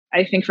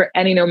I think for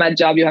any nomad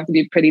job, you have to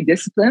be pretty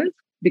disciplined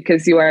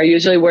because you are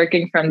usually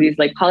working from these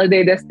like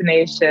holiday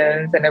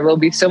destinations, and there will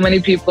be so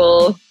many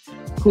people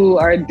who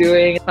are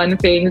doing fun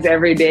things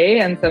every day.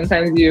 And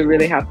sometimes you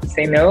really have to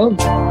say no.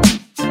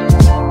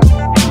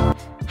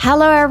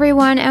 Hello,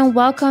 everyone, and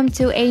welcome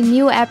to a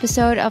new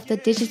episode of the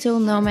Digital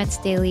Nomads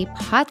Daily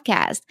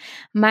podcast.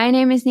 My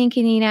name is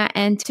Nina,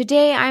 and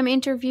today I'm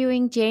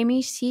interviewing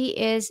Jamie. She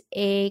is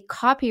a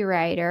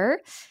copywriter,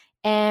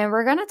 and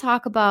we're going to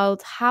talk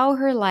about how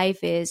her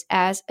life is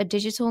as a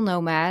digital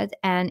nomad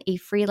and a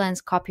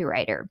freelance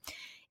copywriter.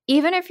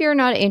 Even if you're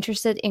not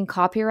interested in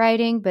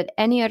copywriting, but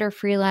any other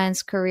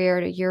freelance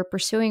career that you're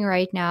pursuing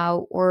right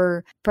now,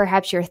 or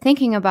perhaps you're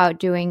thinking about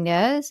doing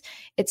this,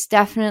 it's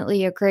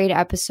definitely a great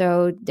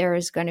episode. There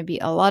is going to be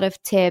a lot of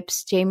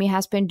tips. Jamie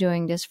has been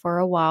doing this for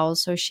a while,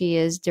 so she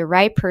is the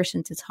right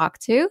person to talk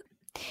to.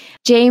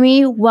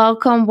 Jamie,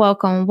 welcome.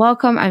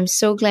 I'm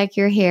so glad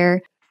you're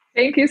here.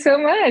 Thank you so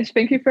much.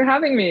 Thank you for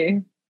having me.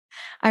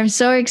 I'm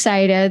so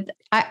excited.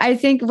 I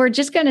think we're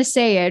just going to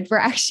say it. We're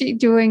actually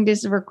doing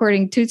this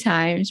recording 2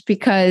 times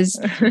because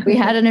we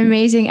had an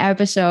amazing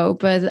episode,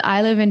 but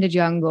I live in the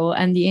jungle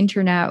and the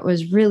internet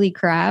was really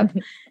crap.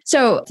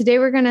 So today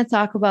we're going to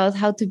talk about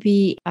how to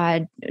be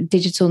a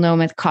digital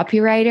nomad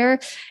copywriter.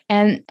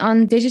 And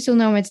on Digital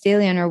Nomads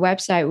Daily on our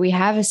website, we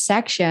have a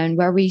section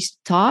where we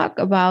talk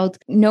about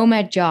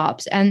nomad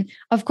jobs. And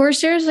of course,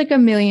 there's like a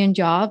million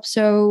jobs.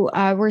 So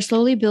we're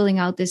slowly building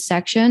out this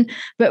section.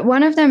 But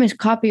one of them is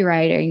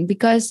copywriting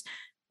because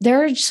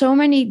there are so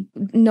many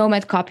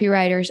nomad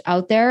copywriters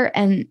out there,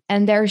 and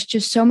there's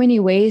just so many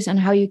ways on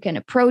how you can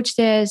approach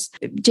this.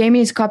 Jamie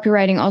is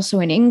copywriting also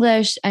in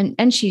English,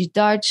 and she's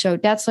Dutch, so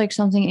that's like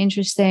something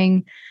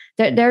interesting.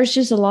 There's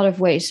just a lot of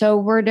ways. So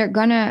we're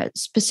gonna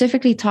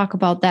specifically talk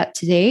about that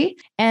today.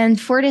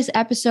 And for this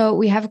episode,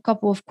 we have a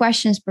couple of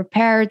questions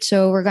prepared.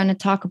 So we're gonna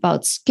talk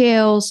about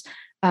skills,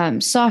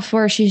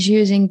 software she's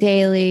using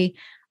daily.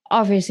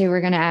 Obviously, we're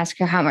gonna ask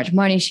her how much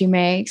money she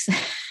makes.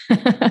 We're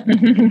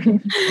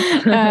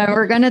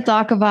going to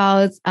talk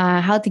about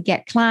how to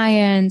get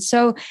clients.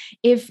 So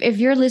if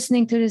you're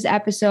listening to this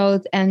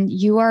episode and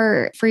you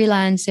are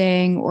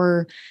freelancing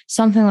or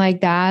something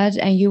like that,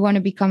 and you want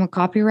to become a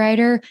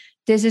copywriter,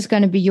 this is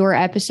going to be your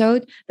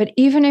episode. But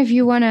even if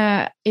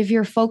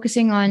you're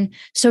focusing on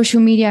social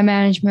media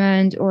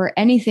management or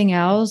anything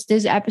else,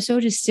 this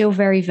episode is still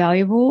very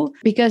valuable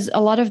because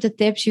a lot of the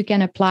tips you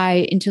can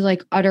apply into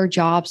like other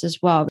jobs as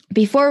well.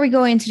 Before we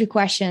go into the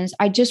questions,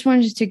 I just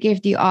wanted to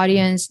give the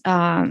audience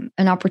an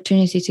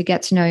opportunity to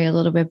get to know you a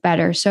little bit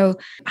better. So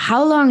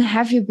how long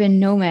have you been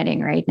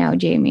nomading right now,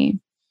 Jamie?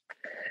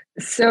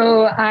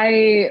 So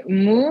I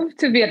moved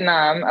to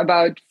Vietnam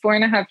about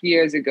 4.5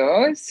 years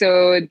ago.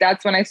 So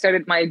that's when I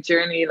started my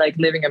journey, like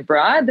living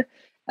abroad.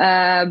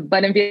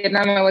 But in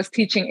Vietnam, I was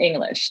teaching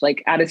English,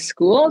 like at a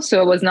school.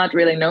 So it was not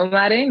really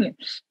nomading.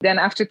 Then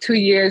after 2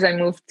 years, I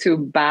moved to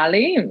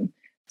Bali.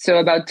 So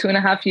about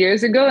 2.5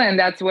 years ago. And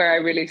that's where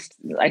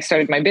I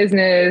started my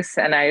business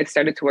and I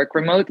started to work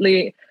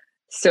remotely.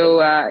 So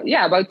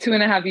about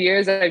 2.5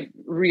 years, I've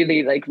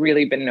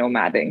really been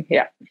nomading.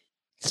 Yeah.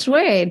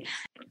 Sweet.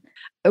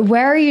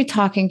 Where are you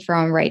talking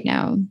from right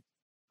now?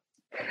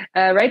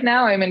 Right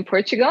now, I'm in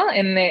Portugal,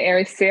 in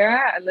Ericeira,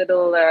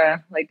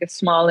 a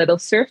small little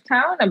surf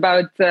town,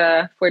 about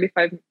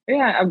 45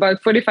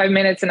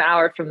 minutes, an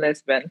hour from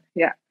Lisbon.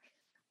 Yeah,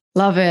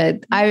 love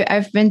it.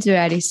 I've been to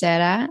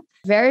Ericeira.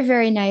 Very,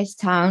 very nice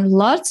town.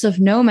 Lots of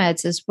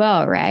nomads as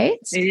well, right?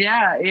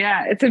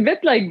 Yeah. It's a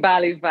bit like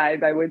Bali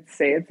vibe, I would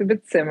say. It's a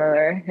bit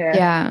similar.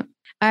 Yeah.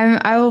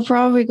 I will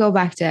probably go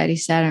back to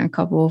Ericeira in a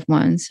couple of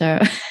months. So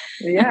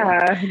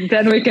yeah,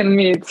 then we can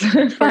meet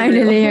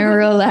finally in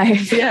real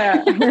life.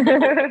 Yeah.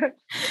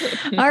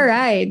 All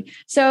right.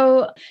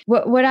 So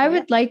what I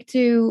would like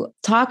to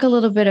talk a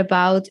little bit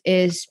about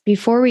is,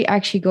 before we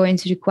actually go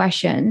into the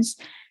questions,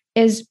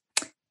 is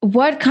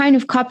what kind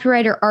of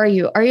copywriter are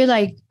you? Are you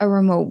like a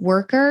remote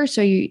worker?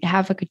 So you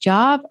have like a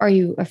job? Are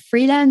you a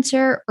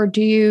freelancer, or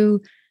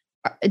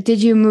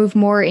did you move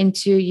more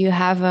into, you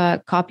have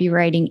a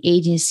copywriting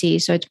agency,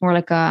 so it's more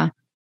like a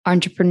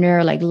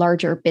entrepreneur, like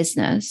larger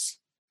business?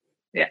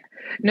 Yeah,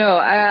 no,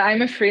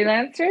 I'm a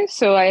freelancer,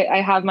 so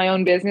I have my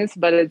own business,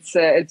 but it's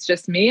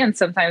just me, and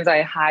sometimes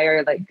I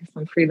hire like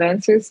some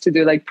freelancers to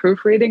do like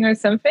proofreading or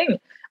something.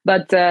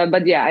 But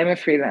yeah, I'm a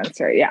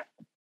freelancer. Yeah.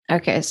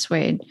 Okay,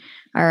 sweet.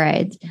 All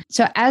right.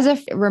 So as a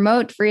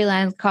remote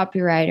freelance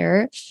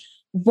copywriter,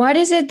 what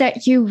is it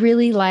that you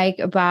really like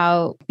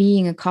about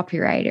being a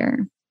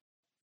copywriter?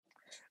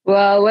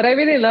 Well, what I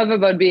really love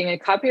about being a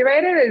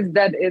copywriter is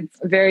that it's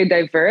very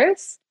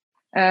diverse,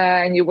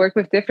 and you work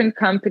with different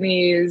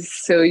companies.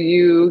 So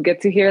you get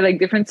to hear like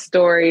different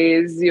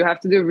stories. You have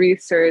to do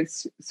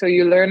research. So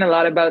you learn a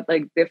lot about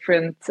like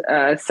different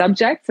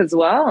subjects as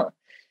well.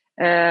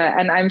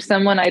 And I'm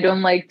someone, I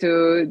don't like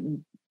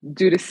to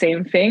do the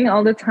same thing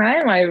all the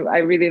time. I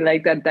really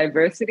like that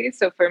diversity.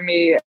 So for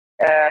me,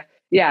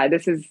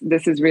 this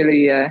is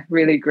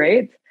really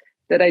great.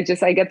 That I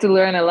get to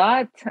learn a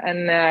lot,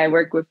 and I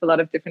work with a lot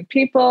of different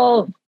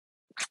people.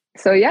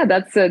 So yeah,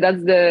 that's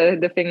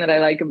the thing that I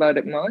like about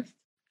it most.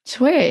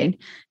 Sweet.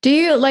 Do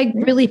you like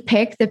really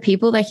pick the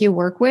people that you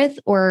work with,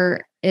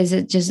 or is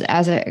it just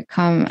as it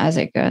come as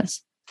it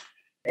goes?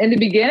 In the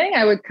beginning,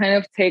 I would kind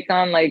of take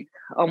on like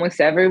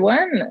almost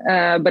everyone,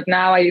 but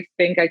now I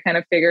think I kind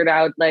of figured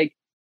out like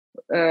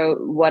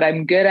what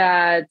I'm good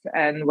at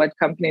and what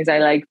companies I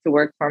like to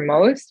work for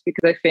most,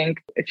 because I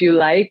think if you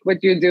like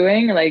what you're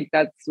doing, like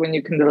that's when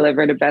you can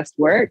deliver the best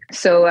work.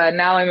 So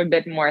now I'm a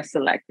bit more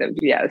selective,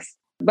 yes.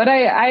 But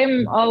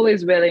I'm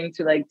always willing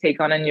to like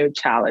take on a new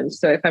challenge.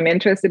 So if I'm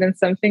interested in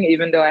something,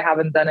 even though I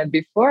haven't done it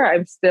before,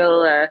 I'm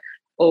still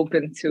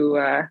open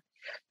to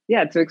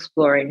to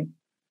exploring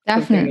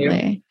something new.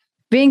 Definitely.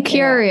 Being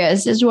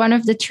curious is one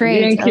of the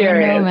traits Being of a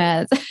curious.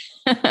 nomad.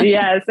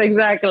 Yes,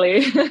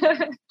 exactly.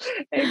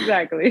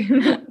 Exactly.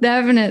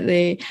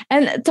 Definitely.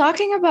 And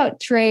talking about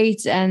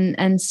traits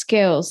and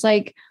skills,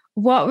 like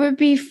what would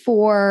be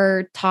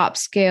 4 top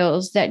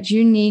skills that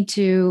you need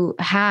to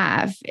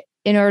have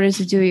in order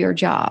to do your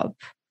job?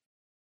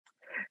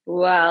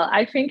 Well,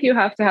 I think you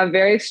have to have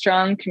very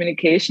strong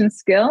communication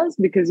skills,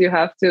 because you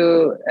have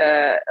to,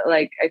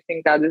 I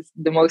think that is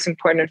the most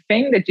important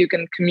thing, that you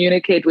can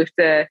communicate with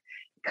the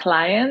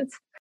client.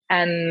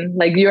 And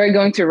like you are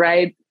going to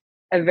write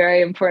a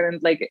very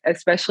important, like,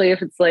 especially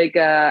if it's like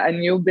a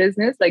new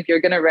business, like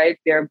you're going to write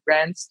their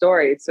brand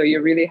story. So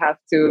you really have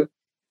to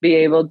be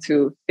able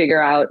to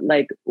figure out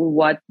like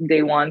what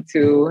they want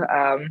to,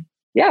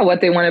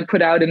 what they want to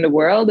put out in the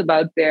world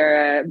about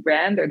their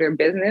brand or their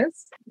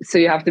business. So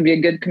you have to be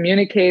a good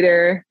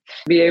communicator,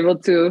 be able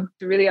to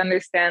really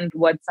understand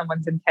what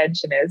someone's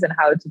intention is and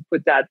how to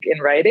put that in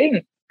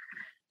writing.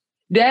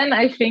 Then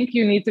I think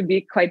you need to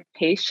be quite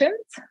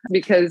patient,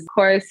 because of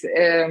course,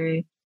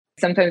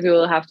 sometimes we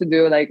will have to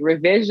do like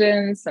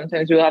revisions.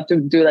 Sometimes we will have to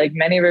do like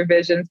many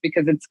revisions,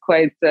 because it's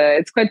quite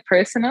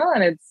personal,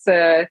 and it's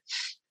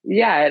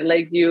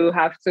like you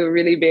have to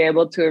really be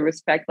able to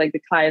respect like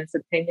the client's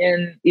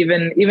opinion,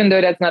 even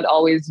though that's not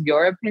always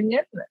your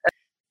opinion.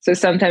 So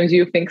sometimes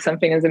you think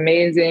something is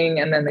amazing,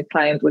 and then the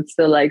client would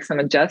still like some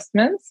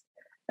adjustments.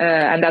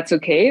 And that's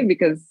okay,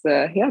 because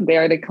they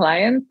are the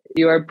client.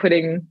 You are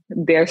putting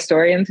their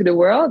story into the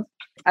world.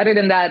 Other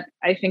than that,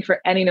 I think for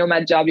any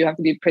nomad job, you have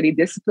to be pretty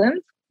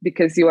disciplined,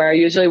 because you are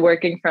usually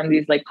working from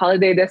these like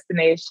holiday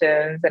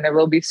destinations, and there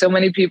will be so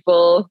many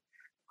people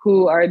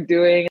who are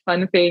doing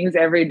fun things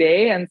every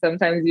day. And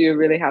sometimes you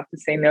really have to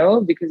say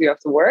no because you have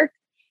to work,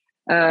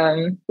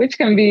 which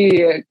can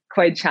be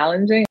quite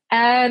challenging.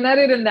 And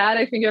other than that,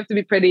 I think you have to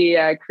be pretty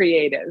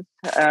creative.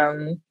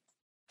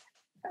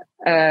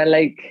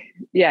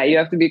 You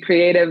have to be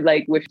creative,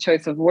 like with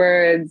choice of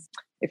words.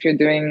 If you're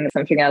doing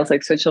something else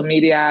like social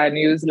media,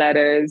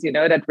 newsletters,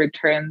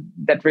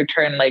 that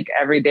return like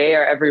every day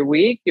or every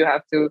week, you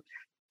have to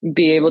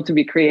be able to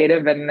be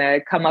creative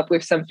and come up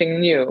with something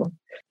new.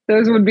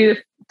 Those would be the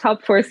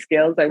top 4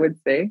 skills, I would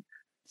say.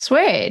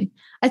 Sweet.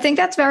 I think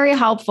that's very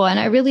helpful. And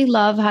I really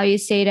love how you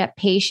say that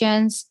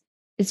patience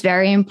is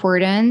very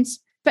important.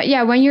 But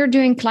yeah, when you're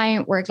doing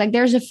client work, like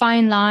there's a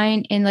fine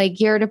line in like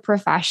you're the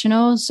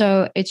professional.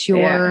 So it's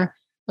your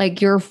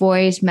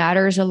voice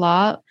matters a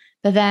lot.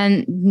 But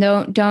then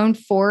don't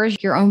force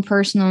your own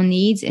personal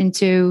needs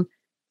into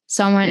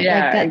someone like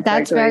that. Exactly,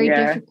 that's very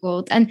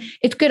difficult. And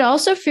it could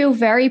also feel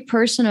very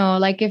personal.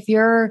 Like if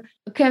you're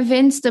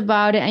convinced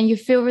about it and you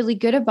feel really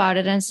good about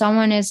it, and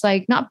someone is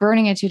like not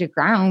burning it to the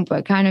ground,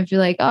 but kind of feel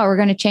like, oh, we're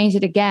going to change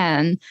it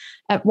again.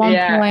 At one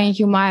point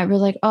you might be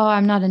like, oh,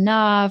 I'm not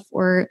enough,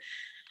 or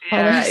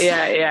I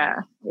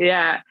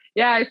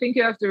think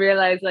you have to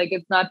realize like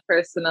it's not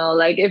personal.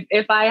 Like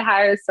if I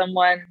hire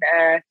someone,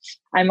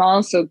 I'm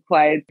also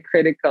quite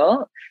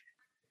critical.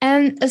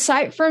 And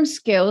aside from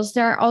skills,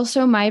 there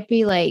also might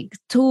be like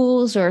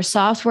tools or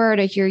software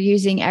that you're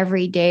using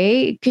every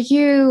day. Could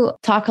you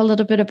talk a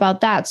little bit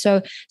about that?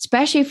 So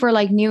especially for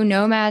like new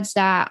nomads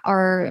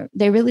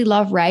they really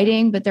love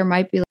writing, but there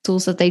might be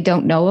tools that they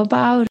don't know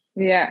about.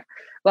 Yeah.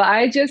 Well,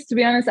 to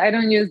be honest, I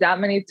don't use that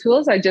many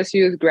tools. I just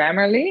use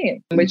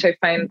Grammarly, which I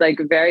find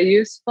like very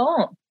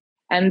useful.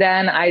 And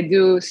then I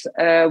do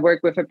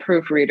work with a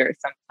proofreader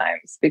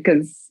sometimes,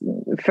 because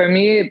for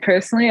me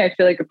personally, I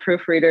feel like a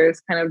proofreader is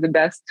kind of the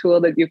best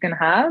tool that you can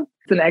have.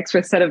 It's an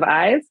extra set of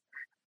eyes,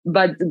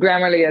 but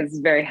Grammarly is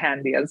very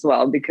handy as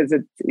well, because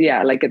it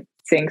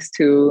syncs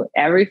to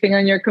everything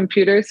on your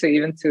computer. So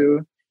even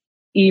to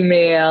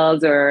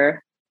emails,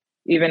 or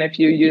even if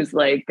you use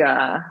like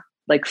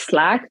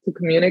Slack to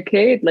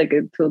communicate, like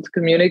a tool to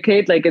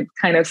communicate, like it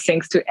kind of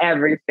syncs to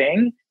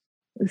everything.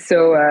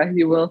 So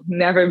you will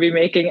never be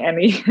making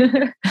any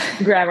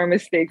grammar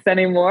mistakes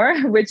anymore,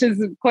 which is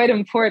quite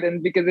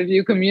important, because if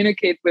you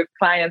communicate with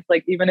clients,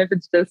 like even if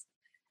it's just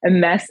a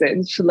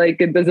message, like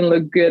it doesn't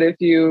look good if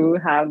you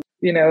have,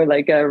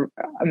 like a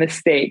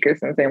mistake or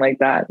something like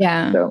that.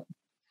 Yeah. So.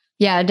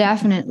 Yeah,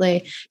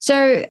 definitely.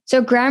 So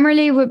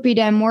Grammarly would be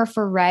then more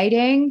for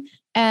writing.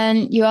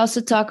 And you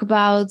also talk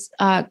about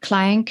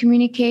client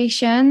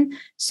communication.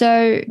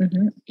 So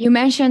you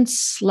mentioned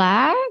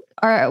Slack,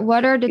 or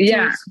what are the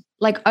tools,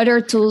 like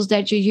other tools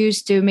that you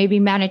use to maybe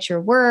manage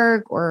your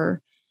work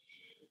or?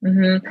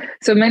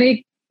 So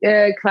many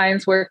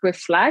clients work with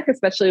Slack,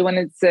 especially when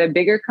it's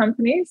bigger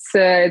companies.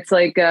 It's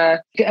like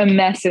a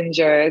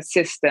messenger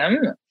system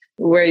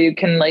where you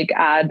can like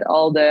add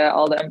all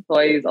the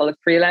employees, all the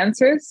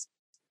freelancers.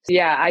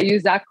 Yeah, I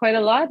use that quite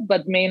a lot,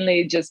 but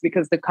mainly just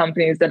because the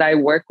companies that I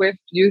work with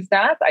use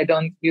that. I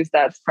don't use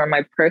that for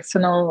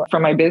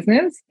my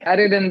business.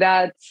 Other than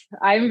that,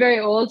 I'm very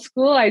old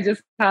school. I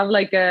just have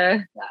like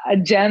a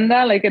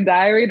agenda, like a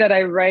diary that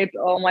I write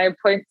all my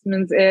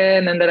appointments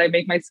in and that I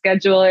make my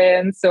schedule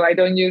in. So I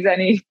don't use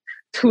any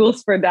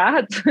tools for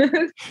that.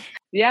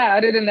 Yeah,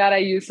 other than that, I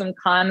use some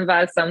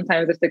Canva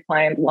sometimes if the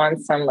client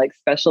wants some like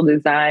special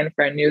design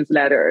for a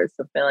newsletter or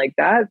something like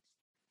that.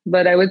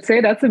 But I would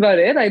say that's about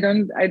it. I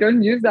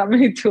don't use that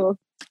many tools.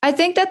 I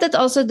think that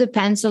also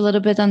depends a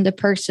little bit on the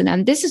person.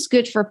 And this is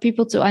good for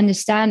people to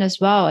understand as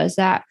well, is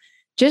that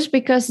just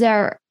because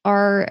there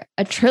are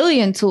a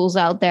trillion tools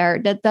out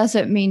there, that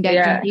doesn't mean that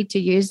you need to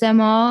use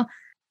them all.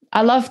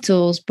 I love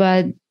tools,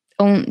 but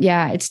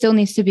it still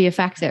needs to be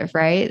effective,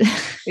 right?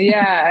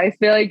 Yeah, I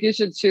feel like you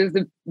should choose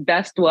the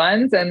best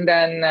ones and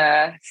then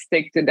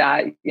stick to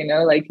that,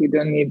 like you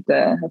don't need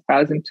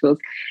 1,000 tools.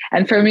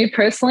 And for me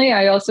personally,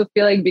 I also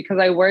feel like because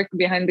I work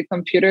behind the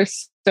computer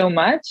so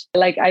much,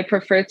 like I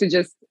prefer to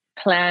just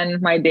plan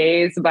my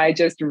days by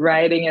just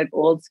writing it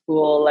old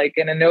school, like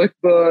in a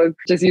notebook,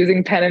 just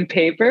using pen and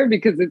paper,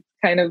 because it's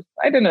kind of,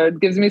 I don't know, it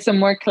gives me some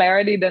more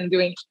clarity than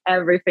doing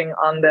everything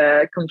on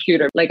the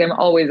computer. Like I'm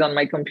always on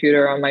my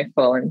computer, on my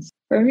phones.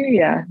 For me,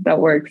 yeah, that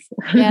works.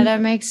 Yeah,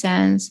 that makes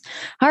sense.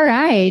 All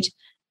right.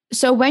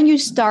 So when you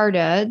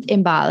started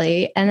in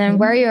Bali and then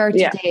where you are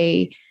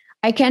today,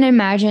 I can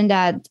imagine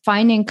that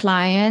finding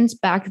clients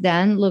back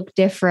then looked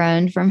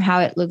different from how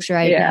it looks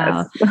right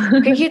now.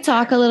 Could you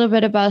talk a little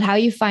bit about how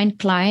you find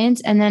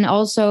clients and then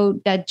also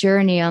that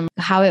journey on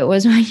how it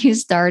was when you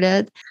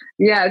started?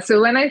 Yeah. So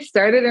when I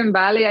started in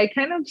Bali, I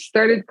kind of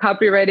started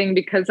copywriting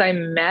because I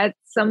met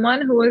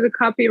someone who was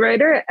a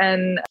copywriter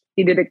and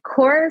he did a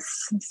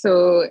course.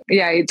 So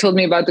yeah, he told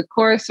me about the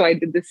course. So I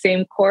did the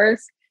same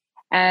course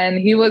and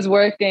he was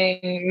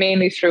working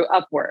mainly through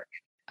Upwork.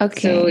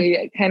 Okay. So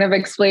he kind of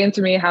explained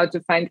to me how to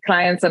find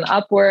clients on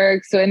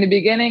Upwork. So in the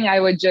beginning,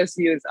 I would just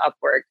use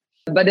Upwork.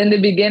 But in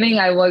the beginning,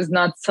 I was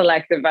not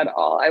selective at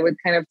all. I would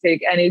kind of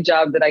take any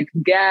job that I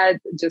could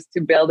get just to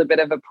build a bit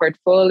of a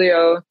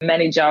portfolio.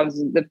 Many jobs,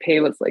 the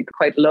pay was like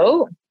quite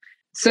low.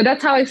 So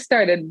that's how I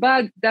started.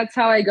 But that's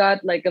how I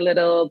got like a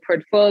little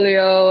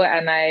portfolio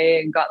and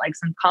I got like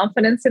some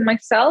confidence in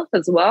myself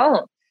as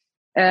well.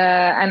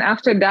 And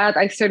after that,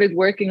 I started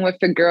working with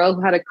a girl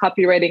who had a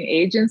copywriting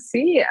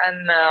agency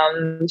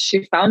and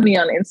she found me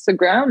on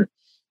Instagram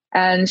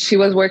and she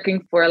was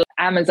working for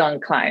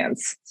Amazon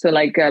clients. So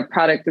like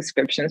product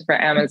descriptions for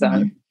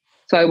Amazon. Mm-hmm.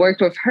 So I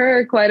worked with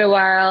her quite a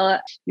while.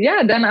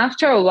 Yeah. Then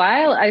after a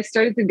while, I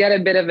started to get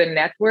a bit of a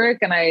network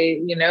and I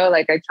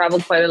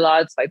traveled quite a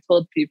lot. So I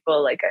told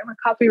people like I'm a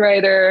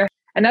copywriter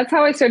and that's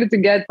how I started to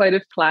get quite a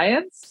few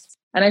clients.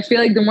 And I feel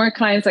like the more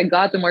clients I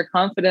got, the more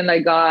confident I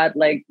got,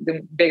 like the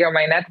bigger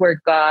my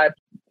network got.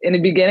 In the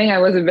beginning, I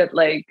was a bit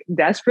like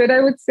desperate, I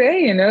would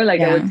say,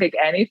 I would take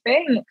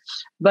anything.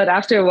 But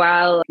after a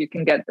while, you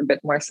can get a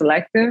bit more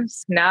selective.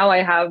 Now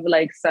I have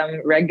like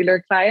some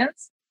regular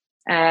clients.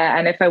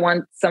 And if I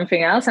want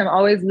something else, I'm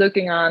always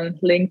looking on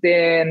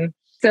LinkedIn,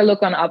 still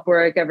look on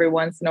Upwork every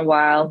once in a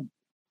while.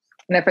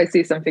 And if I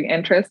see something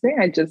interesting,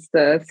 I just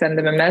send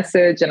them a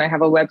message and I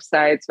have a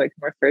website so I can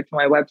refer to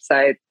my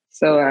website.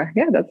 So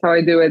that's how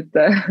I do it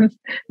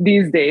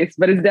these days.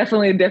 But it's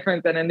definitely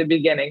different than in the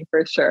beginning,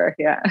 for sure.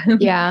 Yeah.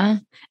 Yeah.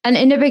 And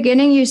in the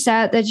beginning, you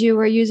said that you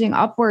were using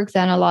Upwork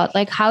then a lot.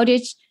 Like, how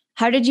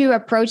did you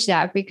approach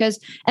that? Because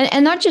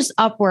and not just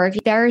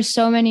Upwork, there are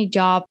so many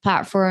job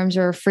platforms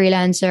or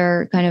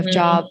freelancer kind of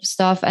job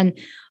stuff. And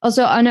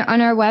also on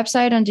our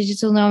website on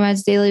Digital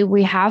Nomads Daily,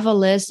 we have a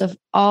list of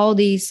all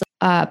these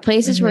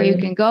places where you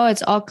can go.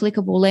 It's all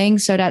clickable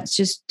links. So that's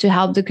just to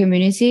help the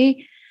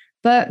community.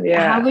 But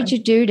how would you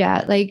do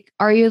that? Like,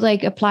 are you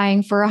like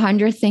applying for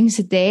 100 things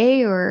a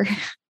day or?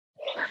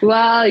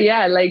 Well,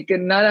 yeah, like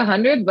not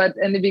 100, but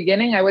in the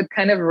beginning, I would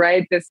kind of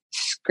write this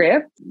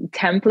script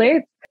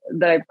template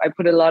that I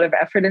put a lot of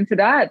effort into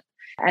that.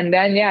 And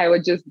then, I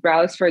would just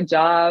browse for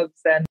jobs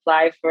and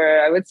apply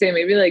for, I would say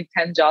maybe like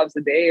 10 jobs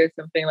a day or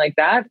something like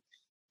that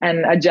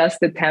and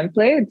adjust the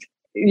template.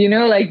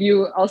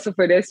 You also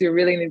for this, you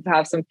really need to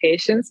have some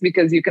patience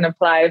because you can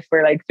apply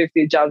for like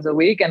 50 jobs a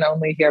week and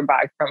only hear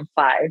back from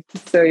 5.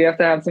 So you have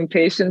to have some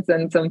patience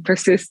and some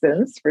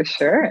persistence for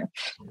sure.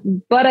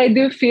 But I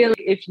do feel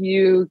if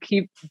you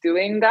keep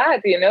doing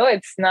that,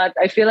 it's not,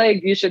 I feel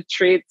like you should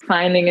treat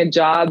finding a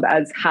job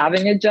as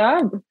having a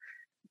job.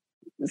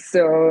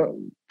 So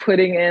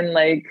putting in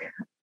like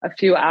a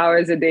few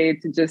hours a day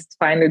to just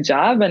find a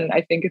job. And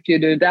I think if you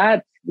do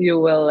that,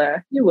 you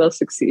will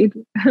succeed.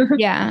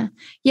 Yeah,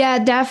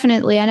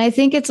 definitely. And I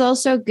think it's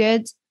also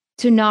good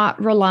to not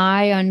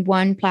rely on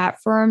one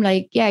platform.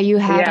 Like, you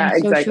have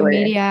on social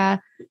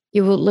media,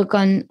 you will look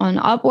on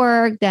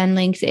Upwork, then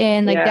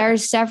LinkedIn. Like there are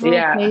several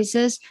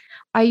places.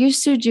 I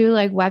used to do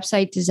like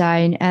website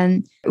design.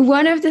 And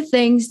one of the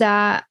things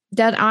that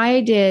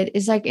I did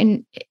is like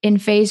in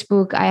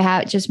Facebook, I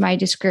had just my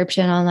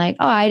description on like,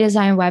 oh, I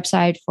design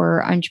website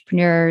for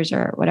entrepreneurs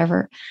or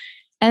whatever.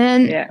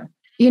 And then,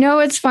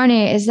 what's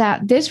funny is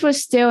that this was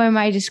still in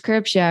my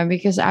description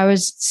because I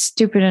was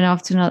stupid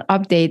enough to not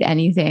update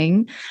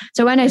anything.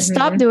 So when I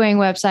stopped doing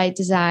website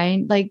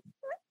design, like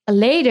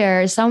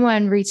later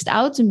someone reached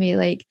out to me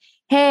like,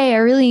 hey, I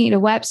really need a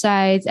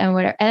website and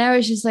whatever. And I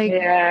was just like,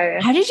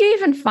 how did you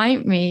even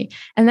find me?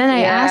 And then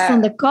I asked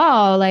on the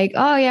call, like,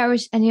 oh yeah,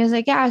 and he was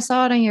like, yeah, I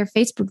saw it on your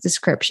Facebook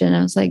description.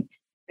 I was like,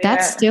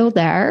 that's still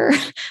there.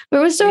 But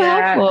it was so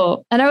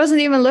helpful. And I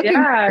wasn't even looking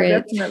for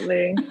it.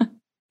 Definitely.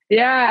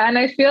 Yeah. And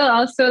I feel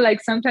also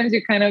like sometimes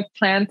you kind of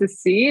plant a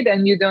seed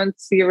and you don't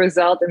see a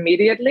result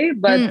immediately,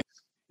 but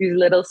these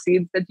little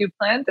seeds that you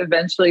plant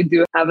eventually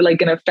do have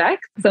like an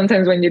effect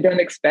sometimes when you don't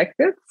expect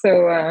it.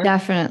 So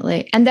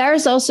definitely. And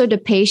there's also the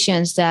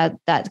patience that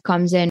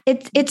comes in.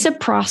 It's a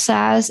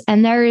process,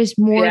 and there is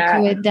more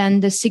to it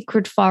than the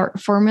secret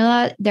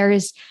formula. There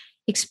is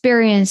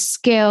experience,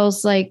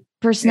 skills, like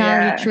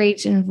personality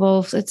traits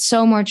involved. It's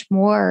so much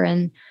more.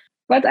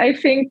 But I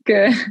think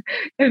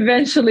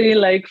eventually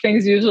like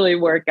things usually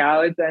work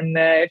out, and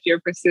if you're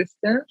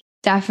persistent.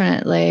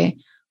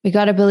 Definitely. We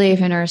got to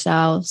believe in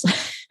ourselves.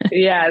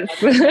 Yes.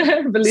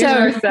 Believe in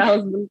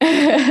ourselves.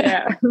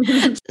 Yeah.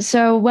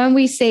 So when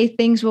we say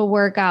things will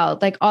work out,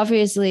 like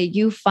obviously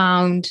you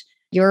found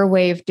your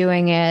way of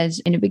doing it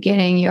in the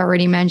beginning. You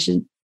already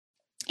mentioned,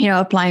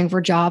 applying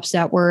for jobs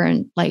that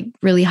weren't like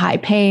really high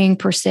paying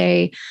per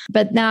se,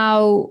 but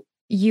now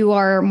you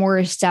are more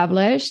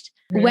established.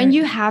 When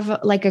you have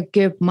like a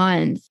good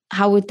month,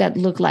 how would that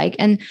look like?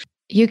 And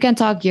you can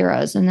talk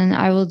euros and then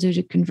I will do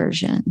the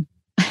conversion.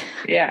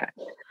 Yeah.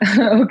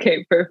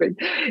 Okay,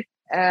 perfect.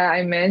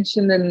 I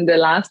mentioned in the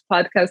last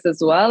podcast as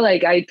well,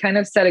 like I kind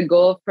of set a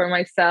goal for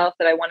myself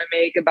that I want to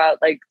make about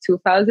like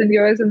 2,000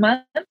 euros a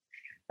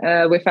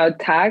month without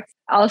tax.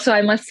 Also,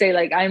 I must say,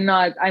 like, I'm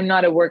not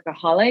a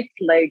workaholic.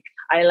 Like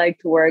I like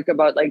to work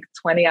about like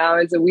 20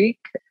 hours a week.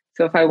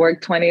 So if I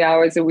work 20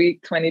 hours a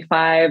week,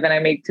 25, and I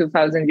make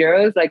 2,000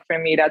 euros, like for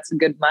me, that's a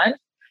good month.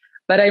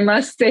 But I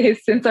must say,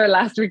 since our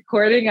last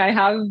recording,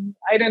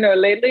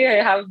 lately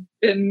I have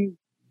been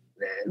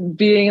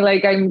being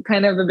like, I'm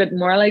kind of a bit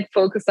more like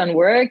focused on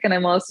work, and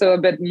I'm also a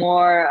bit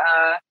more,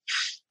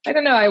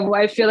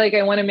 I feel like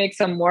I want to make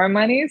some more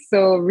money.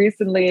 So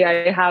recently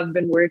I have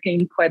been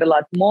working quite a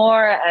lot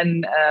more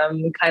and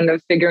kind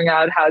of figuring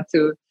out how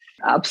to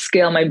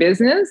upscale my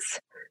business.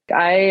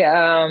 I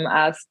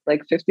asked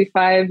like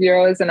 55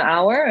 euros an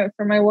hour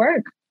for my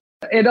work.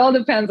 It all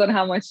depends on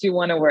how much you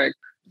want to work.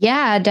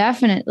 Yeah,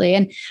 definitely.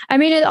 And I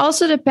mean, it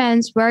also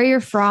depends where you're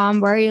from,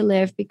 where you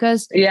live,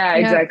 because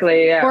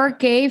exactly. Yeah.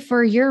 4K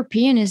for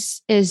European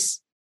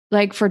is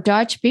like for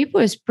Dutch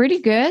people is pretty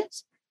good.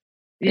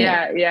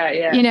 Yeah.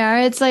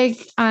 It's like,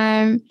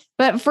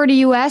 but for the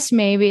US,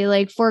 maybe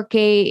like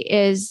 4K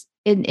is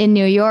in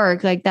New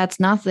York, like that's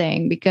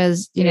nothing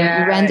because, the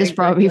rent is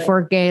probably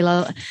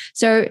 4K.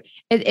 So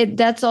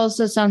that's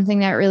also something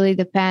that really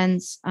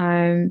depends.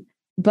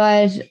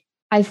 But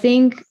I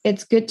think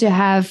it's good to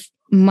have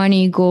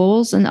money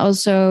goals. And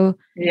also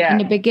in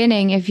the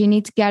beginning, if you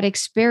need to get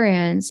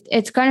experience,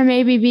 it's going to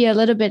maybe be a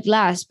little bit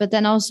less, but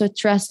then also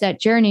trust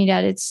that journey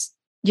that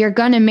you're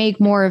going to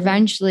make more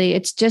eventually.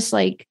 It's just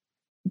like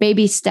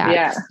baby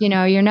steps.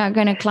 You're not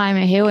going to climb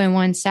a hill in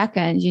 1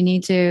 second. You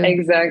need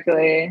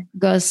to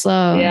go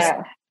slow.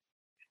 Yeah.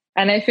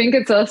 And I think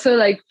it's also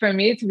like, for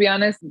me, to be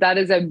honest, that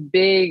is a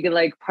big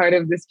like part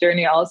of this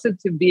journey also,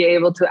 to be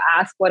able to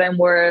ask what I'm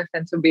worth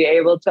and to be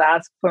able to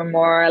ask for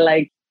more.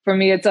 Like for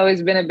me, it's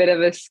always been a bit of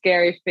a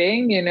scary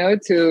thing,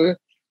 to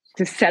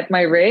set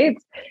my rate.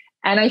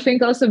 And I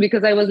think also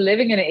because I was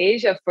living in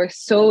Asia for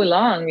so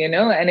long,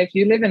 and if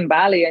you live in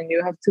Bali and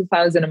you have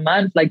 2,000 a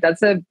month, like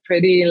that's a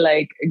pretty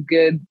like a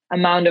good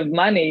amount of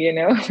money,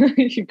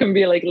 you can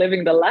be like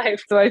living the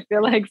life. So I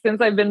feel like since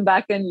I've been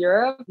back in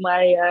Europe,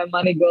 my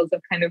money goals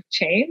have kind of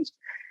changed.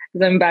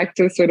 I'm back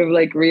to sort of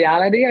like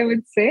reality, I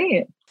would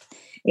say.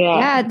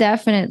 Yeah,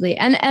 definitely.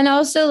 And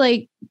also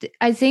like,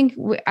 I think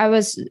I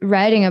was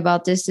writing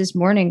about this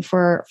morning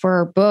for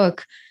a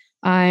book.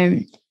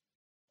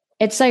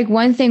 It's like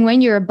one thing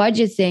when you're a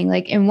budget thing,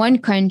 like in one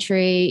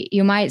country,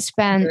 you might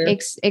spend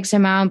X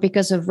amount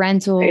because of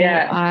rental.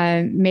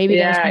 Maybe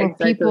there's more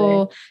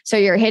people. So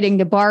you're hitting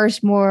the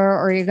bars more,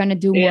 or you're going to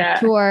do more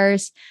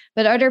tours.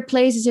 But other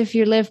places, if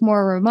you live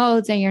more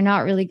remote and you're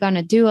not really going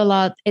to do a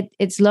lot,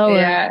 it's lower.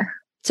 Yeah.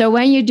 So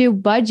when you do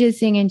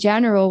budgeting in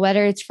general,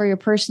 whether it's for your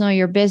personal,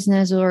 your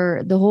business,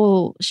 or the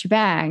whole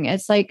shebang,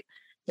 it's like,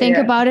 think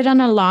about it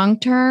on a long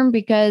term,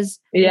 because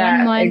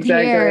 1 month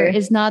here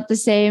is not the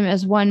same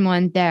as 1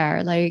 month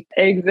there. Like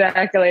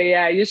exactly.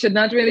 Yeah. You should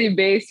not really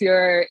base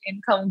your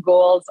income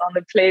goals on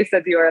the place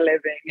that you are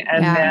living.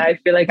 And I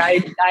feel like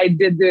I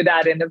did do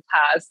that in the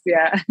past.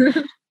 Yeah.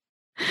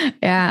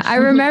 Yeah. I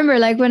remember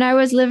like when I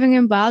was living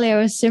in Bali, I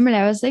was similar.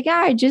 I was like,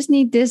 I just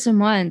need this a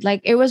month.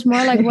 Like it was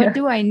more like, what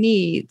do I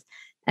need?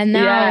 And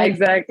now,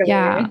 exactly.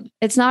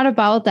 it's not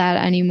about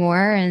that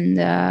anymore. And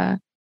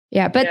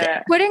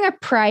but putting a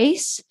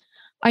price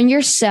on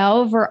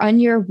yourself or on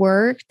your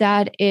work,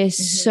 that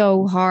is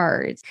so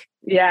hard.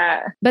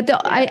 Yeah. But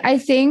I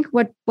think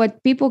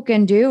what people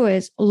can do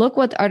is look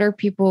what other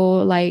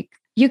people like.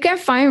 You can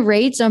find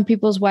rates on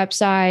people's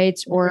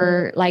websites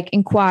or like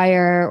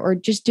inquire or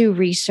just do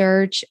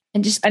research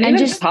and just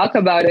talk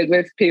about it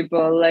with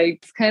people. Like,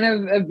 it's kind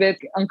of a bit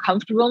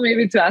uncomfortable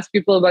maybe to ask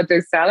people about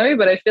their salary,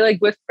 but I feel like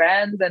with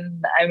friends,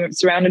 and I'm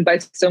surrounded by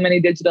so many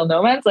digital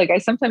nomads, like I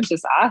sometimes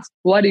just ask,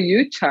 what do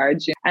you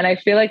charge? And I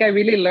feel like I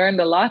really learned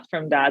a lot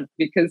from that,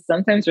 because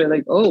sometimes we're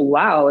like, oh,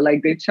 wow,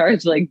 like they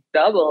charge like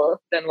double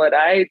than what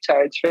I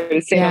charge for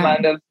the same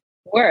amount of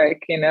work,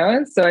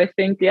 So I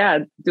think,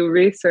 do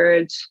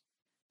research,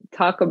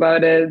 talk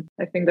about it.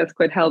 I think that's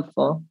quite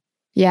helpful.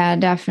 Yeah,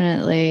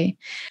 definitely.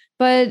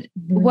 But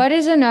what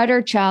is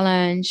another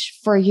challenge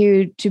for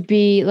you to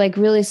be like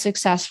really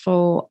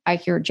successful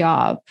at your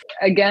job?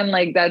 Again,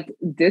 like that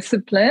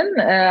discipline.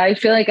 I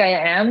feel like I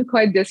am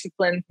quite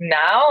disciplined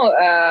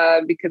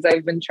now because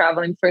I've been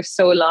traveling for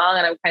so long,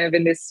 and I'm kind of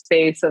in this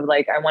space of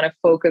like, I want to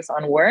focus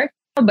on work.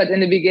 But in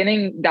the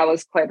beginning, that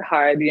was quite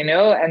hard,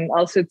 and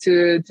also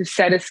to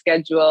set a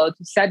schedule,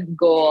 to set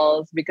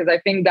goals, because I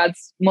think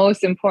that's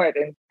most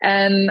important.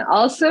 And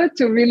also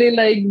to really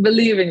like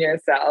believe in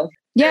yourself.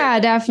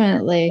 Yeah,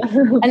 definitely.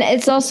 And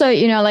it's also,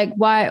 like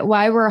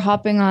why we're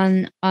hopping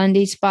on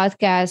these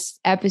podcast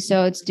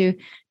episodes to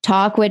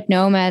talk with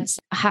nomads.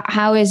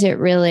 How is it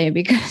really?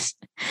 Because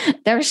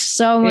there's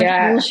so much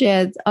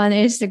bullshit on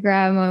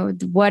Instagram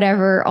or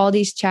whatever, all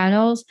these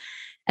channels.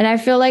 And I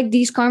feel like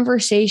these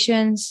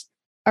conversations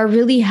are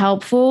really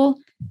helpful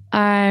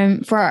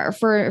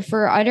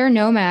for other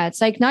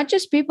nomads, like not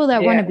just people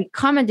that want to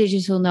become a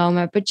digital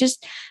nomad, but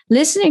just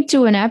listening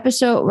to an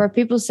episode where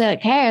people say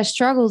like, hey, I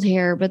struggled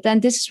here, but then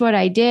this is what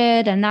I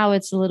did, and now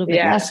it's a little bit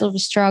less of a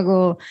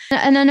struggle.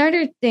 And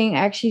another thing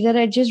actually that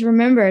I just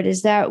remembered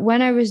is that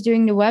when I was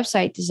doing the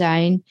website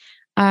design,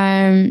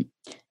 I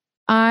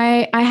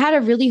had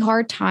a really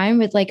hard time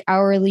with like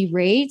hourly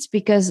rates,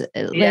 because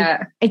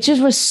it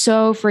just was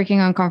so freaking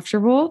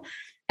uncomfortable.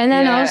 And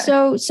then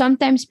also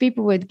sometimes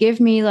people would give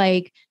me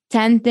like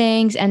 10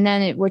 things, and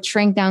then it would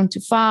shrink down to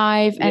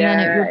 5, and then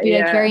it would be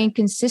like very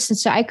inconsistent.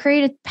 So I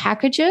created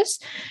packages.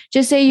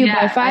 Just say you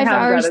buy 5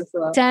 hours,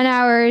 10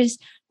 hours,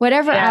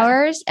 whatever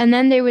hours. And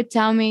then they would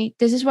tell me,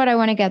 this is what I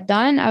want to get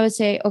done. I would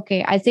say,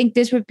 okay, I think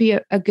this would be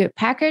a good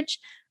package.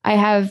 I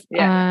have,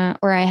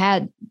 or I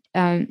had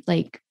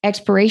like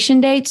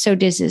expiration dates. So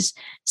this is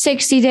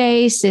 60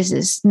 days, this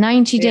is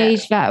 90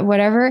 days,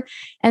 whatever.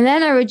 And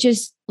then I would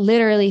just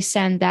literally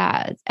send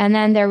that. And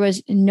then there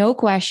was no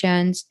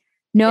questions,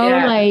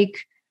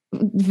 like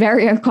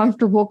very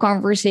uncomfortable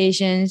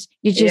conversations.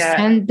 You just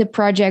send the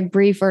project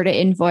brief or the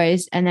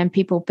invoice, and then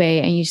people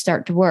pay and you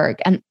start to work.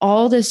 And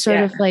all this sort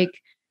of like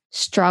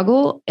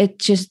struggle, it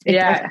doesn't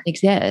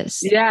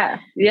exist.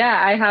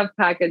 I have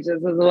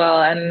packages as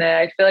well, and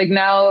I feel like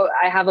now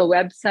I have a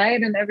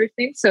website and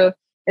everything, so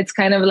it's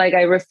kind of like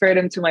I refer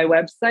them to my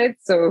website,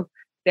 so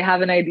they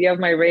have an idea of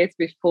my rates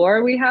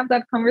before we have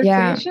that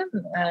conversation.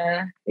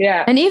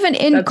 And even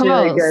in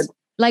calls, really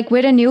like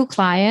with a new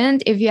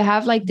client, if you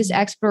have like this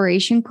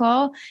exploration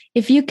call,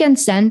 if you can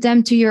send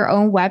them to your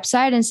own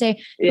website and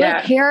say, look,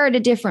 here are the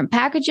different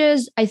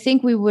packages, I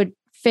think we would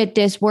fit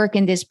this work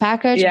in this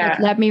package, but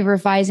let me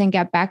revise and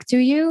get back to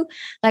you.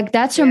 Like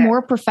that's a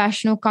more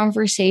professional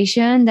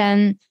conversation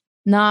than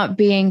not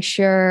being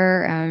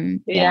sure.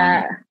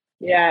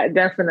 Yeah,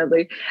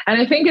 definitely.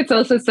 And I think it's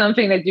also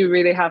something that you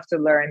really have to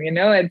learn,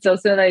 it's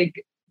also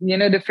like,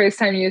 the first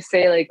time you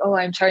say like, oh,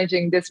 I'm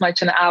charging this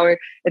much an hour,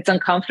 it's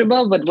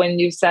uncomfortable. But when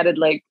you said it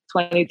like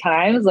 20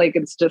 times, like,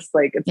 it's just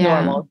like, it's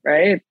normal,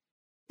 right?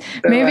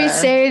 So, maybe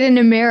say it in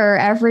the mirror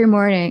every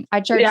morning. I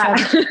charge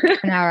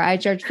an hour. I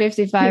charge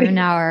 55 an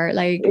hour.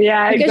 Like,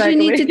 because you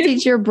need to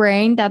teach your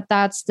brain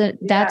that's the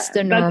normal. That's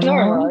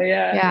normal.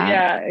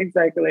 Yeah,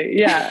 exactly.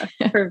 Yeah,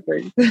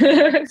 perfect.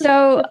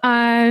 So,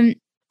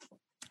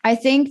 I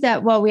think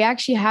that, we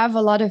actually have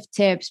a lot of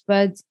tips,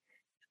 but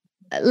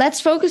let's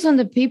focus on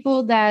the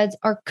people that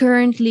are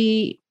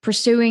currently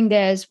pursuing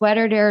this,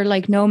 whether they're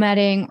like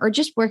nomading or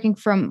just working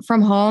from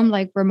home,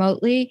 like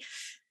remotely.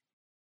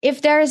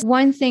 If there's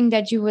one thing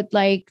that you would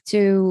like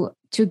to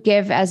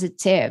give as a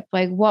tip,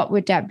 like what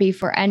would that be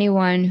for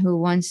anyone who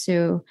wants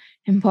to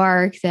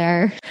embark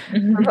their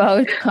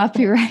remote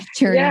copyright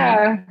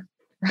journey?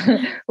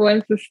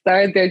 Wants to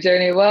start their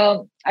journey.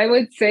 Well, I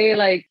would say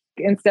like,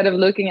 instead of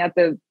looking at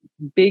the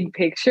big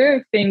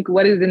picture, think,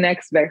 what is the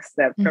next best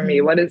step for me?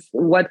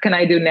 What can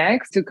I do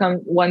next to come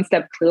one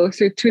step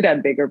closer to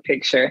that bigger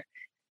picture,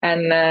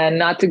 and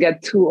not to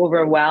get too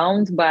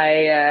overwhelmed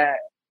by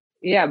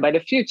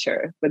the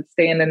future, but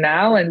stay in the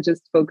now and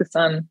just focus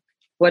on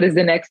what is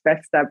the next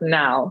best step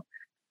now.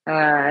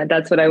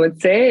 That's what I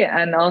would say.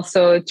 And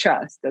also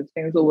trust that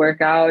things will work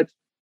out.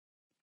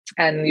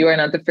 And you are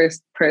not the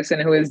first person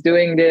who is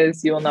doing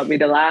this. You will not be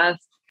the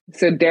last.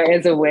 So there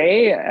is a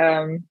way.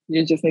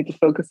 You just need to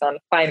focus on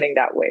finding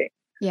that way.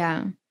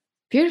 Yeah.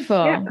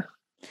 Beautiful. Yeah.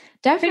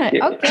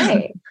 Definitely.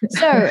 Okay.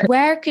 So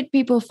where could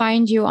people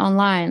find you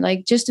online?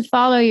 Like just to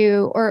follow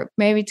you or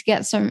maybe to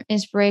get some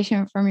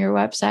inspiration from your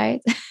website?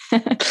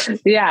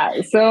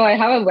 Yeah. So I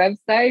have a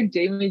website,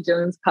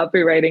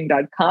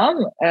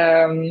 jamiejonescopywriting.com.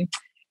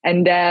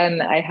 And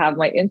then I have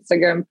my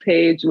Instagram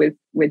page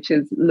which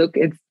is Look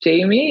It's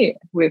Jamie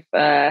with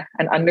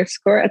an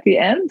underscore at the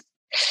end.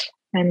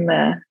 And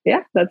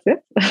yeah, that's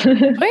it.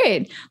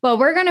 Great. Well,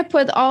 we're going to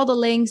put all the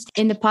links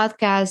in the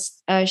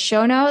podcast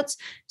show notes.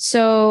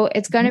 So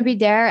it's going to be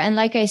there. And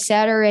like I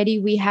said already,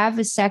 we have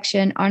a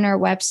section on our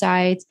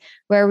website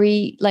where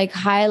we like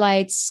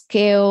highlight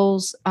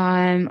skills,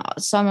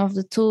 some of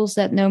the tools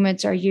that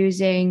nomads are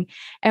using,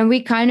 and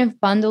we kind of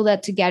bundle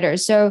that together.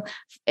 So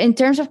in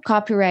terms of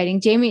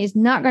copywriting, Jamie is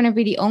not going to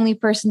be the only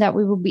person that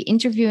we will be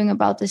interviewing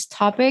about this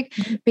topic,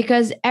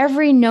 because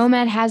every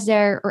nomad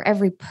or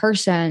every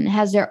person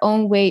has their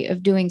own way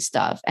of doing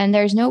stuff, and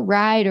there's no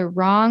right or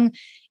wrong.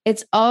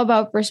 It's all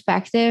about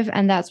perspective,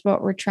 and that's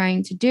what we're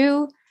trying to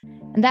do.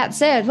 And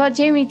that's it. Well,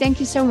 Jamie, thank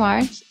you so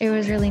much. It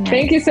was really nice.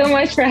 Thank you so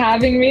much for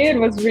having me. It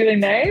was really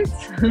nice.